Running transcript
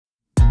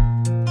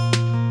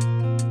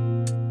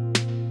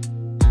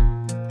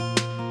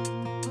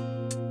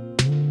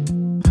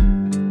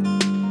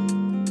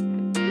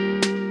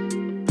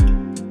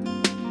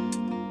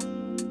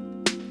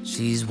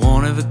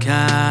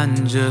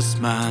kind,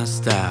 just my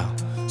style.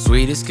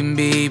 Sweet as can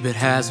be, but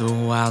has a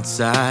wild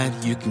side.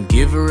 You can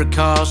give her a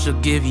call, she'll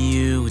give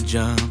you a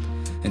jump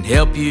and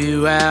help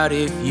you out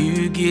if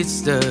you get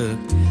stuck.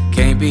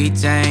 Can't be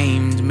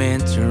tamed,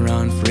 meant to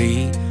run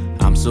free.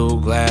 I'm so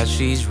glad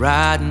she's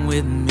riding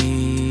with me.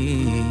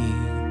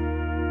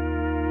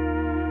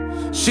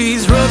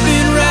 She's rough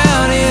and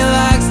rowdy,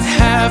 likes to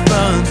have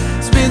fun,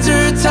 spends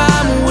her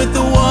time with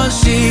the one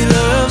she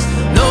loves,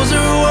 knows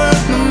her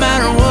worth no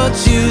matter what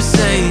you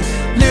say,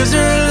 lives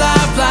her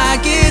life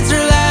like it's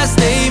her last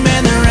day.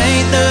 Man, there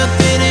ain't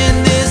nothing in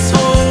this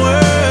whole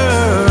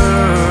world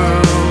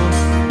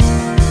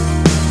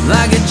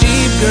like a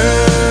Jeep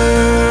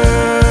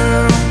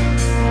girl.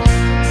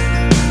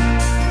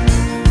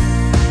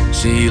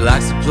 She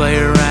likes to play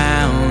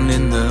around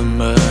in the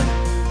mud,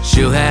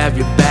 she'll have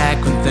your back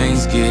when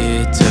things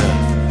get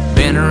tough.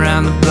 Been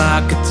around the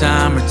block a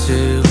time or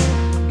two,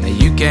 now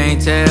you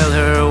can't tell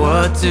her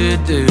what to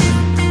do.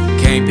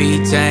 Can't be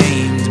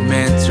tamed,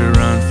 meant to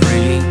run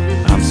free.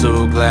 I'm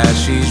so glad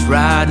she's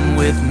riding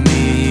with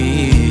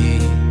me.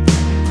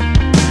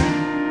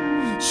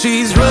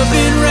 She's rough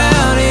and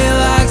rowdy,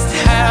 likes to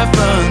have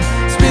fun,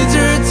 spends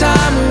her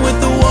time with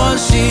the one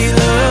she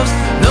loves,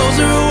 knows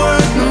her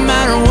worth no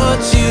matter what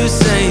you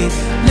say,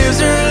 lives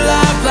her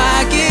life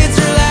like it's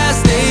her last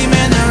day.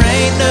 Man, there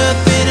ain't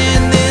nothing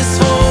in this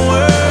whole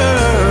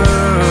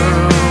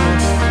world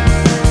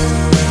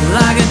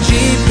like a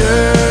Jeep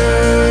girl.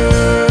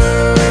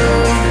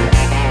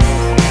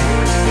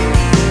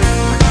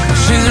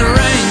 She's a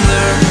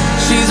Wrangler,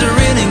 she's a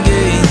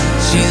renegade,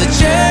 she's a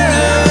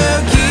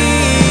Cherokee.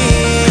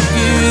 If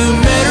you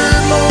met her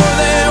more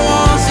than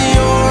once,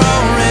 you're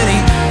already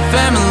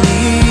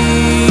family.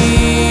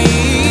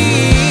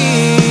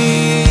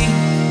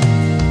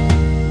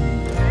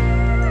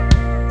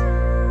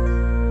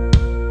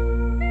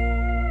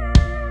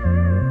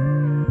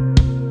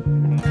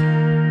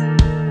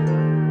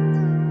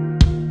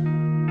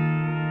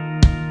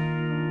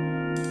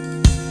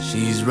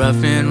 She's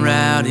rough and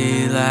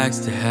rowdy, likes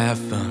to have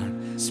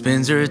fun,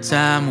 spends her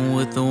time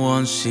with the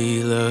one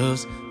she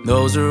loves,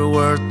 knows her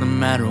worth no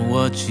matter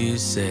what you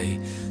say,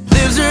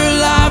 lives her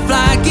life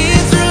like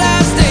it's her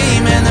last day.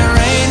 Man, there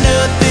ain't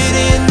nothing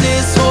in this